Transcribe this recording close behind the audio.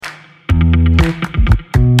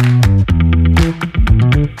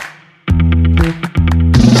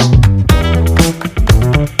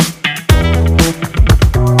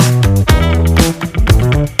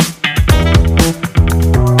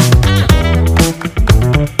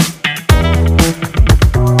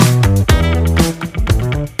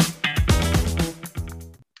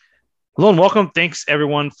Hello and welcome. Thanks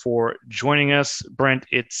everyone for joining us. Brent,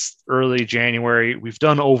 it's early January. We've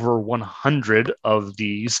done over 100 of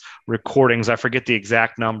these recordings. I forget the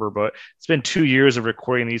exact number, but it's been 2 years of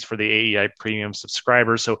recording these for the AEI Premium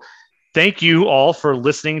subscribers. So thank you all for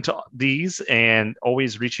listening to these and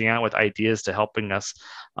always reaching out with ideas to helping us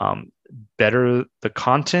better the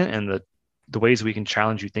content and the ways we can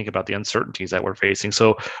challenge you think about the uncertainties that we're facing.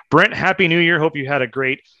 So Brent, Happy New Year. Hope you had a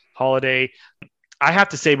great holiday. I have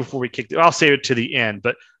to say before we I'll save it to the end,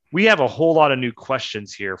 but we have a whole lot of new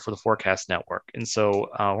questions here for the Forecast Network. And so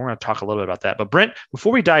we're going to talk a little bit about that. But Brent,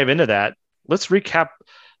 before we dive into that, let's recap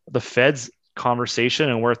the Fed's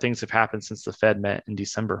conversation and where things have happened since the Fed met in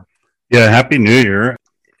December. Yeah, Happy New Year.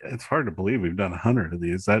 It's hard to believe we've done 100 of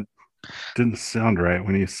these. That didn't sound right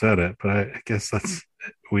when you said it, but I guess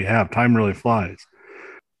we have. Time really flies.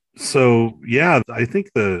 So, yeah, I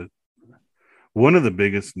think one of the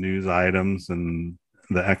biggest news items in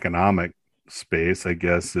the economic space, I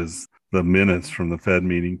guess, is the minutes from the Fed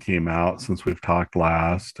meeting came out since we've talked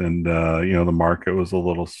last. And, the market was a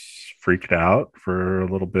little freaked out for a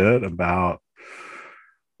little bit about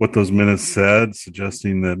what those minutes said,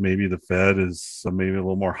 suggesting that maybe the Fed is maybe a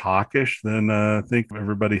little more hawkish than I think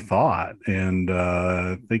everybody thought. And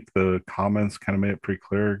I think the comments kind of made it pretty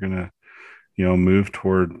clear going to move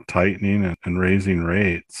toward tightening and raising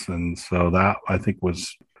rates. And so that I think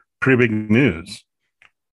was pretty big news.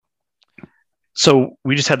 So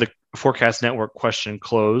we just had the Forecast Network question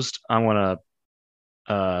closed. I want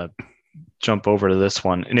to jump over to this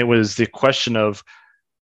one. And it was the question of,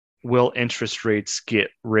 will interest rates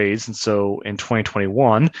get raised? And so in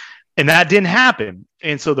 2021, and that didn't happen.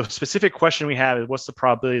 And so the specific question we have is, what's the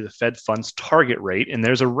probability of the Fed funds target rate? And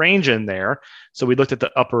there's a range in there. So we looked at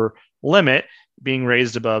the upper limit being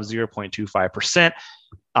raised above 0.25%.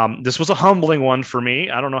 This was a humbling one for me.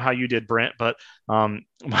 I don't know how you did, Brent, but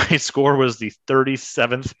my score was the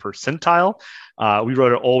 37th percentile. We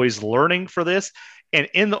wrote it Always Learning for this. And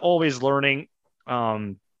in the Always Learning,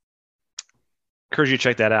 encourage you to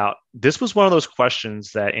check that out. This was one of those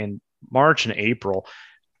questions that in March and April,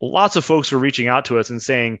 lots of folks were reaching out to us and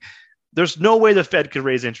saying, there's no way the Fed could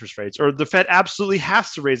raise interest rates, or the Fed absolutely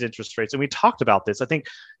has to raise interest rates. And we talked about this. I think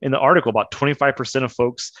in the article, about 25% of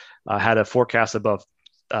folks had a forecast above,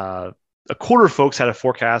 a quarter of folks had a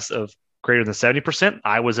forecast of greater than 70%.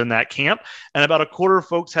 I was in that camp. And about a quarter of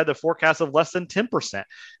folks had the forecast of less than 10%. And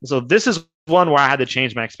so this is one where I had to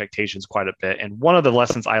change my expectations quite a bit. And one of the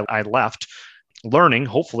lessons I left learning,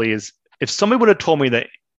 hopefully, is if somebody would have told me that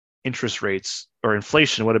interest rates or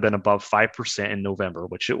inflation would have been above 5% in November,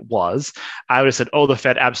 which it was, I would have said, oh, the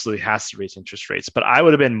Fed absolutely has to raise interest rates. But I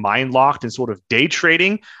would have been mind locked and sort of day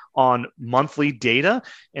trading on monthly data.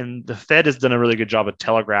 And the Fed has done a really good job of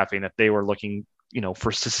telegraphing that they were looking,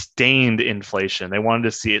 for sustained inflation. They wanted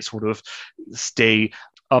to see it sort of stay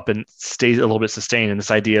up and stay a little bit sustained, in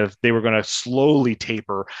this idea of they were going to slowly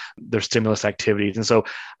taper their stimulus activities. And so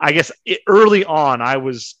I guess early on, I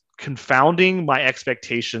was confounding my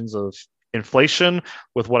expectations of inflation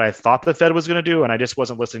with what I thought the Fed was going to do, and I just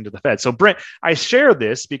wasn't listening to the Fed. So Brent, I share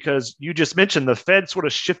this because you just mentioned the Fed sort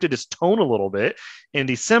of shifted its tone a little bit in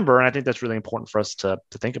December, and I think that's really important for us to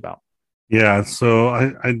think about. Yeah, so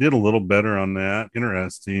I did a little better on that.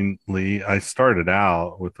 Interestingly, I started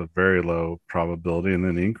out with a very low probability and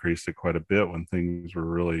then increased it quite a bit when things were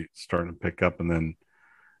really starting to pick up, and then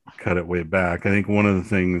cut it way back. I think one of the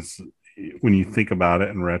things, when you think about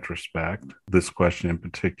it in retrospect, this question in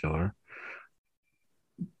particular,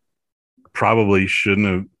 probably shouldn't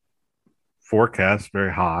have forecast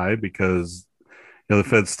very high, because the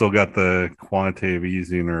Fed's still got the quantitative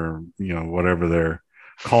easing, or whatever they're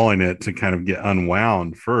calling it, to kind of get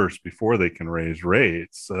unwound first before they can raise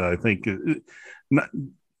rates. I think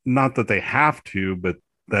not that they have to, but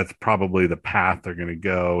that's probably the path they're going to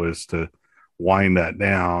go, is to wind that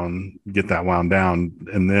down, get that wound down,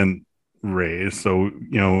 and then raise. So,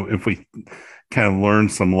 if we kind of learn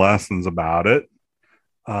some lessons about it,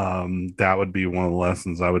 that would be one of the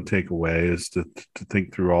lessons I would take away, is to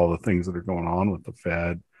think through all the things that are going on with the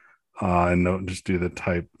Fed, and don't just do the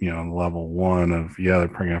type, level one of, they're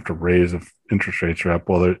probably gonna have to raise if interest rates are up.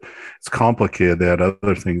 Well, it's complicated. They had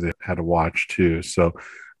other things they had to watch too. So,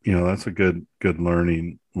 that's a good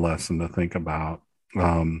learning lesson to think about.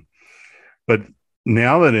 But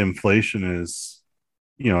now that inflation is,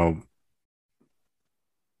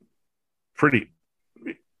 pretty,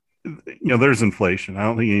 there's inflation. I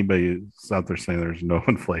don't think anybody's out there saying there's no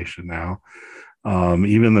inflation now.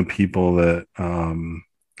 Even the people that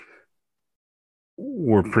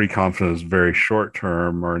were pretty confident it was very short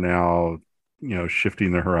term are now,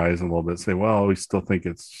 shifting the horizon a little bit, say, well, we still think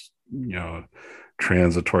it's,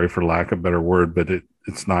 transitory for lack of a better word, but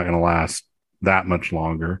it's not going to last that much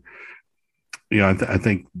longer. I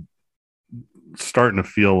think starting to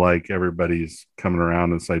feel like everybody's coming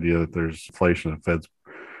around to this idea that there's inflation. The Fed's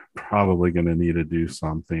probably going to need to do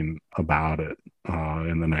something about it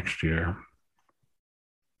in the next year.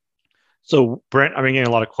 So, Brent, I've been getting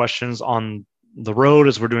a lot of questions on the road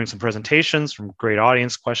as we're doing some presentations from great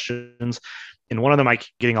audience questions. And one of them I'm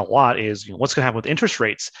getting a lot is, what's going to happen with interest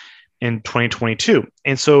rates in 2022?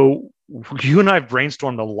 And so you and I have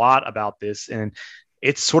brainstormed a lot about this, and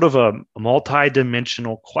it's sort of a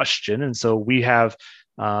multi-dimensional question. And so we have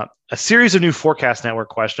a series of new Forecast Network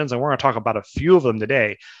questions, and we're going to talk about a few of them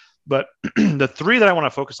today. But the three that I want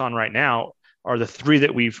to focus on right now are the three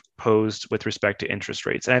that we've posed with respect to interest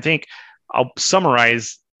rates. And I think I'll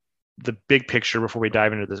summarize the big picture before we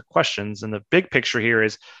dive into the questions. And the big picture here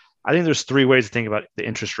is, I think there's three ways to think about the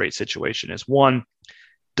interest rate situation. Is one,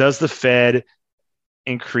 does the Fed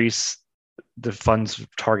increase the funds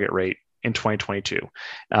target rate in 2022?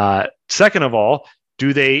 Second of all,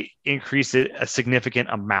 do they increase it a significant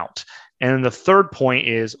amount? And then the third point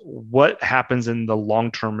is, what happens in the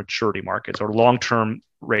long-term maturity markets or long-term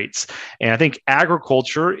rates? And I think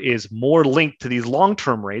agriculture is more linked to these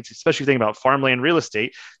long-term rates, especially if you think about farmland real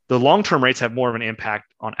estate. The long-term rates have more of an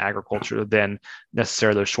impact on agriculture than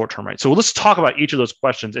necessarily those short-term rates. So let's talk about each of those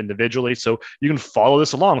questions individually so you can follow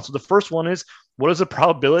this along. So the first one is, what is the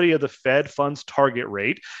probability of the Fed funds target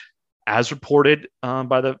rate as reported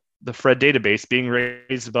by the Fred database being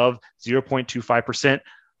raised above 0.25%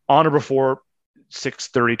 on or before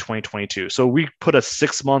 6/30/2022? So we put a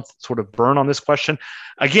 6-month sort of burn on this question.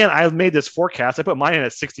 Again, I made this forecast. I put mine in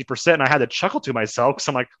at 60%, and I had to chuckle to myself because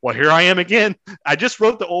I'm like, well, here I am again. I just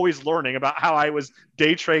wrote the Always Learning about how I was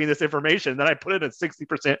day trading this information. Then I put it at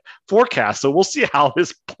 60% forecast. So we'll see how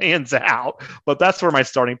this plans out. But that's where my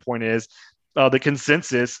starting point is. The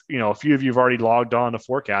consensus, a few of you have already logged on to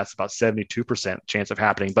forecast about 72% chance of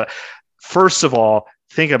happening. But first of all,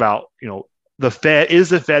 think about, the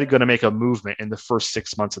Fed going to make a movement in the first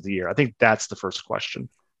 6 months of the year? I think that's the first question.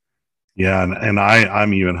 Yeah, and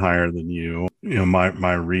I'm even higher than you.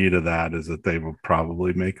 My read of that is that they will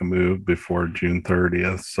probably make a move before June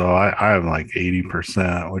 30th. So I have like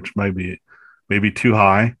 80%, which might be maybe too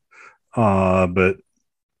high. But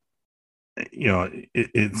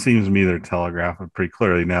it seems to me they're telegraphing pretty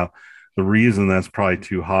clearly. Now, the reason that's probably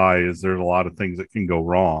too high is there's a lot of things that can go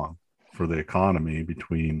wrong for the economy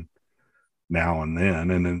between now and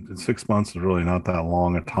then. And in 6 months is really not that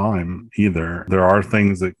long a time either. There are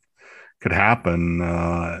things that could happen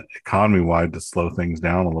economy-wide to slow things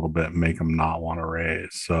down a little bit and make them not want to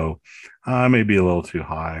raise. So I may be a little too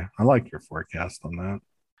high. I like your forecast on that.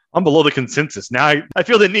 I'm below the consensus. Now I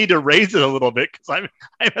feel the need to raise it a little bit because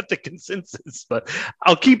I'm at the consensus. But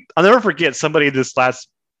I'll never forget somebody this last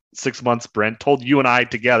 6 months, Brent, told you and I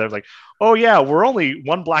together, like, oh yeah, we're only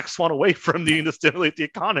one black swan away from needing to stimulate the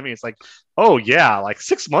economy. It's like, oh yeah, like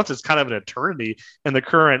 6 months is kind of an eternity in the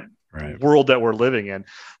current world that we're living in.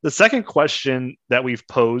 The second question that we've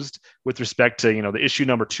posed with respect to, the issue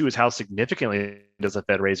number 2 is how significantly does the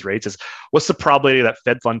Fed raise rates, is what's the probability of that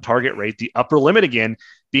Fed fund target rate, the upper limit again,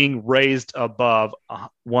 being raised above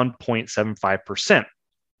 1.75%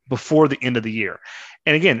 before the end of the year.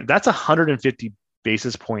 And again, that's 150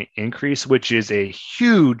 basis point increase, which is a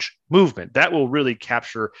huge movement that will really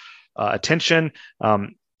capture attention.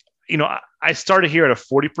 I started here at a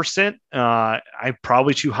 40%. I'm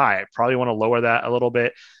probably too high. I probably want to lower that a little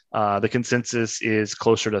bit. The consensus is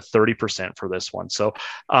closer to 30% for this one. So,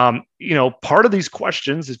 part of these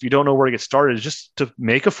questions, if you don't know where to get started, is just to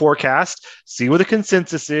make a forecast, see what the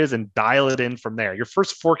consensus is, and dial it in from there. Your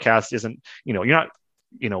first forecast isn't, you're not,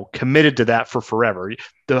 committed to that for forever.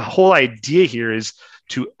 The whole idea here is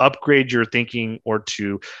to upgrade your thinking or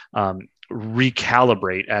to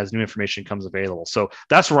recalibrate as new information comes available. So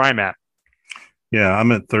that's where I'm at. Yeah,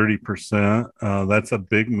 I'm at 30%. That's a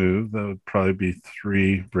big move. That would probably be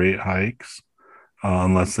 3 rate hikes,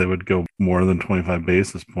 unless they would go more than 25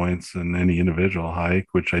 basis points in any individual hike,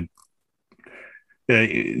 which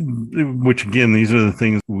again, these are the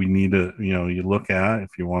things we need to, you look at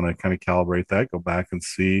if you want to kind of calibrate that, go back and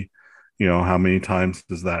see, how many times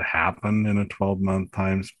does that happen in a 12-month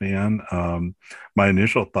time span? My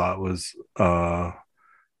initial thought was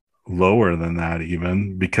lower than that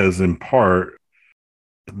even, because in part,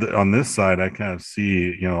 on this side, I kind of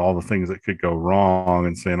see, all the things that could go wrong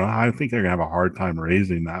and saying, I think they're going to have a hard time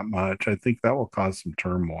raising that much. I think that will cause some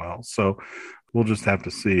turmoil. So we'll just have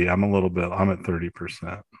to see. I'm at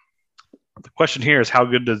 30%. The question here is, how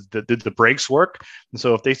good did the brakes work? And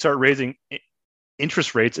so if they start raising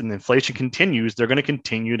interest rates and inflation continues, they're going to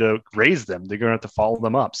continue to raise them. They're going to have to follow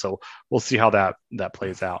them up. So we'll see how that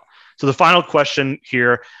plays out. So the final question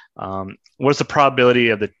here, what's the probability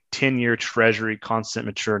of the 10-year Treasury constant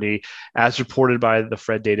maturity as reported by the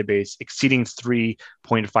Fed database exceeding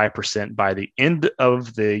 3.5% by the end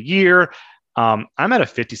of the year? I'm at a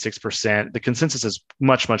 56%. The consensus is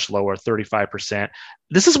much, much lower, 35%.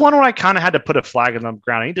 This is one where I kind of had to put a flag in the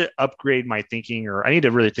ground. I need to upgrade my thinking, or I need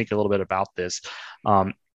to really think a little bit about this.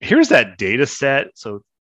 Here's that data set. So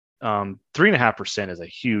 3.5% is a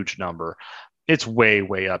huge number. It's way,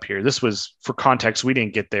 way up here. This was, for context, we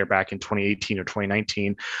didn't get there back in 2018 or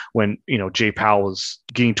 2019 when, Jay Powell was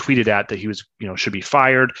getting tweeted at that he was, should be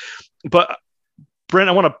fired. But Brent,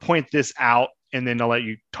 I want to point this out, and then I'll let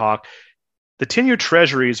you talk. The 10-year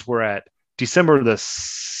treasuries were at December the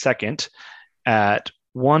 2nd at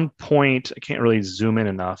 1 point, I can't really zoom in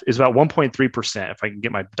enough, is about 1.3%. If I can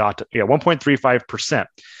get my dot to, 1.35%.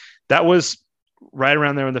 That was right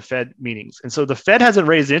around there in the Fed meetings. And so the Fed hasn't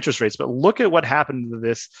raised interest rates, but look at what happened to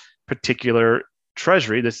this particular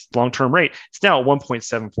treasury, this long-term rate. It's now at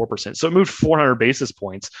 1.74%. So it moved 400 basis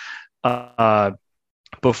points, or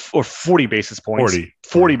 40 basis points,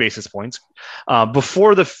 40 basis points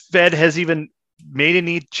before the Fed has even made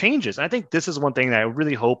any changes. And I think this is one thing that I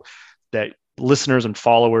really hope that listeners and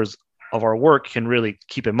followers of our work can really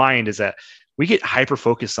keep in mind, is that we get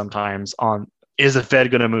hyper-focused sometimes on, is the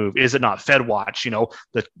Fed going to move? Is it not? Fed watch,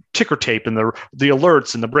 the ticker tape and the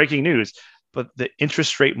alerts and the breaking news. But the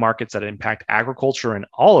interest rate markets that impact agriculture and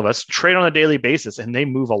all of us trade on a daily basis, and they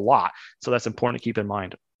move a lot. So that's important to keep in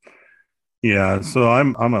mind. Yeah, so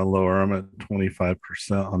I'm at lower. I'm at 25%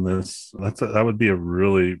 on this. That would be a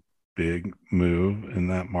really big move in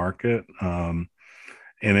that market, and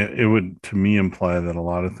it would, to me, imply that a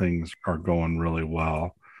lot of things are going really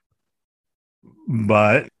well.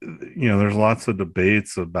 But there's lots of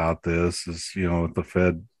debates about this. Is with the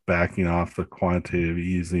Fed backing off the quantitative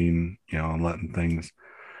easing, and letting things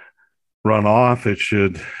run off, it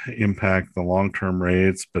should impact the long-term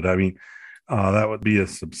rates. But I mean, that would be a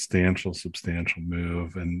substantial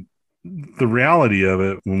move. And the reality of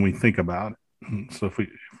it, when we think about it, so if we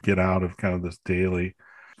get out of kind of this daily,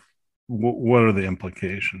 what are the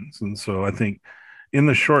implications? And so I think in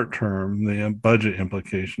the short term, the budget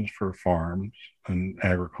implications for farms and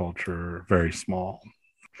agriculture are very small.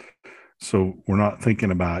 So we're not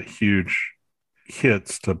thinking about huge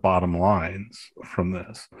hits to bottom lines from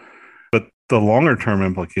this. But the longer term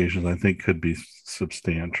implications, I think, could be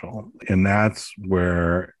substantial. And that's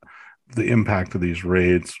where the impact of these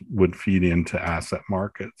rates would feed into asset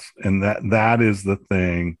markets. And that is the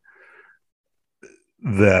thing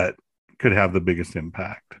that could have the biggest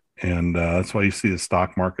impact. And that's why you see the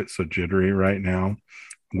stock market so jittery right now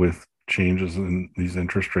with changes in these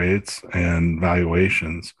interest rates and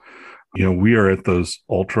valuations. We are at those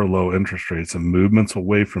ultra low interest rates, and movements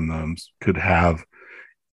away from them could have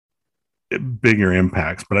bigger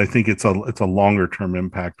impacts. But I think it's a longer term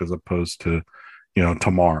impact as opposed to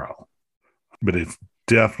tomorrow. But it's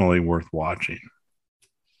definitely worth watching.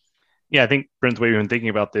 Yeah, I think, Brent, the way we've been thinking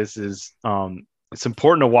about this is it's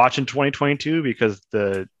important to watch in 2022 because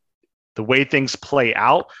the way things play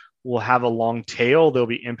out will have a long tail. They'll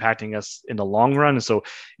be impacting us in the long run. And so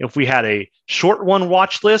if we had a short one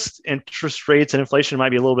watch list, interest rates and inflation might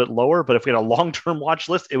be a little bit lower. But if we had a long-term watch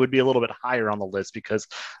list, it would be a little bit higher on the list because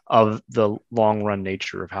of the long run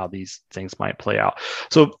nature of how these things might play out.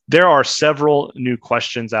 So there are several new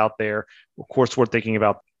questions out there. Of course, we're thinking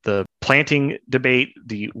about the planting debate,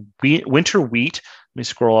 the winter wheat. Let me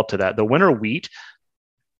scroll up to that. The winter wheat.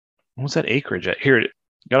 What's that acreage at? Here,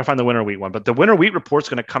 got to find the winter wheat one, but the winter wheat report's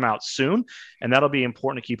going to come out soon, and that'll be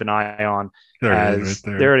important to keep an eye on.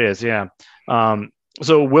 There it is. Yeah.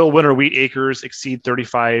 So will winter wheat acres exceed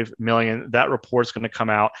 35 million? That report's going to come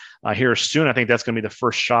out here soon. I think that's going to be the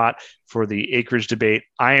first shot for the acreage debate.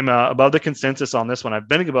 I am above the consensus on this one. I've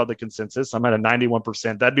been above the consensus. I'm at a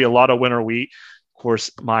 91%. That'd be a lot of winter wheat. Of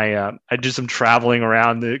course, I did some traveling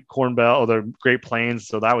around the Corn Belt or the Great Plains,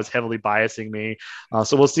 so that was heavily biasing me.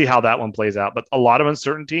 So we'll see how that one plays out. But a lot of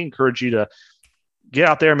uncertainty. Encourage you to get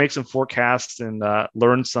out there, make some forecasts, and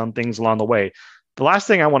learn some things along the way. The last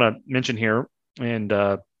thing I want to mention here, and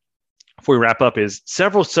before we wrap up, is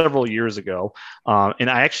several years ago,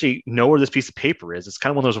 and I actually know where this piece of paper is. It's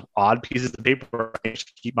kind of one of those odd pieces of paper I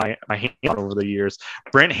actually keep my hand on over the years.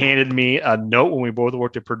 Brent handed me a note when we both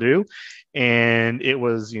worked at Purdue, and it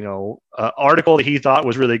was, an article that he thought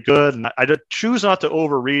was really good. And I choose not to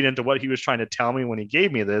overread into what he was trying to tell me when he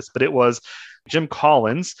gave me this, but it was Jim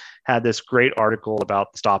Collins had this great article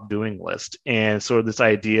about the stop doing list and sort of this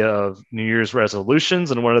idea of New Year's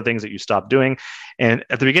resolutions and what are the things that you stop doing. And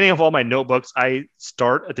at the beginning of all my notebooks, I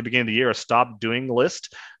start at the beginning of the year a stop doing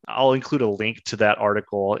list. I'll include a link to that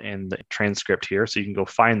article in the transcript here so you can go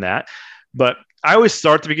find that. But I always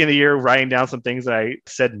start at the beginning of the year writing down some things that I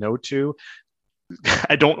said no to.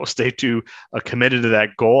 I don't stay too committed to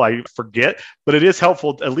that goal. I forget, but it is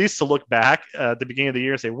helpful at least to look back at the beginning of the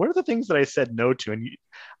year and say, what are the things that I said no to? And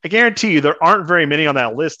I guarantee you there aren't very many on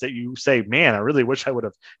that list that you say, man, I really wish I would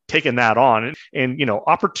have taken that on. And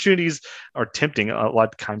opportunities are tempting a lot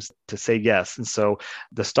of times to say yes. And so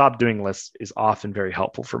the stop doing list is often very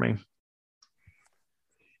helpful for me.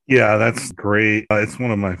 Yeah, that's great. It's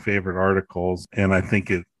one of my favorite articles. And I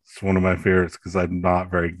think it's one of my favorites because I'm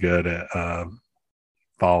not very good at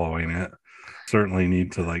following it. Certainly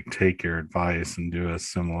need to take your advice and do a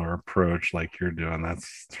similar approach like you're doing.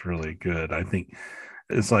 That's really good. I think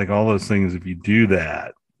it's like all those things, if you do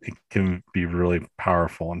that, it can be really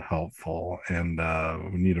powerful and helpful, and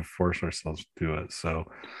we need to force ourselves to do it. So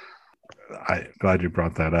I'm glad you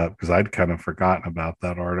brought that up because I'd kind of forgotten about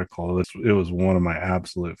that article. It was one of my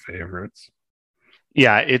absolute favorites.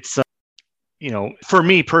 Yeah, it's for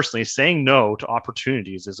me personally, saying no to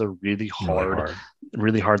opportunities is a really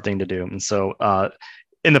hard thing to do. And so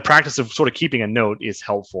in the practice of sort of keeping a note is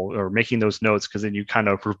helpful, or making those notes, because then you kind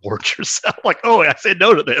of reward yourself like, oh, I said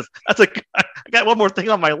no to this. I got one more thing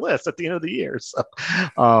on my list at the end of the year. So,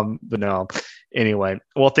 but no, anyway,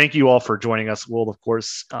 well, thank you all for joining us. We'll, of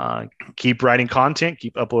course, keep writing content,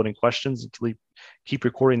 keep uploading questions, and keep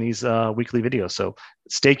recording these weekly videos. So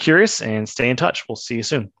stay curious and stay in touch. We'll see you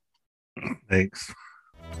soon. Thanks.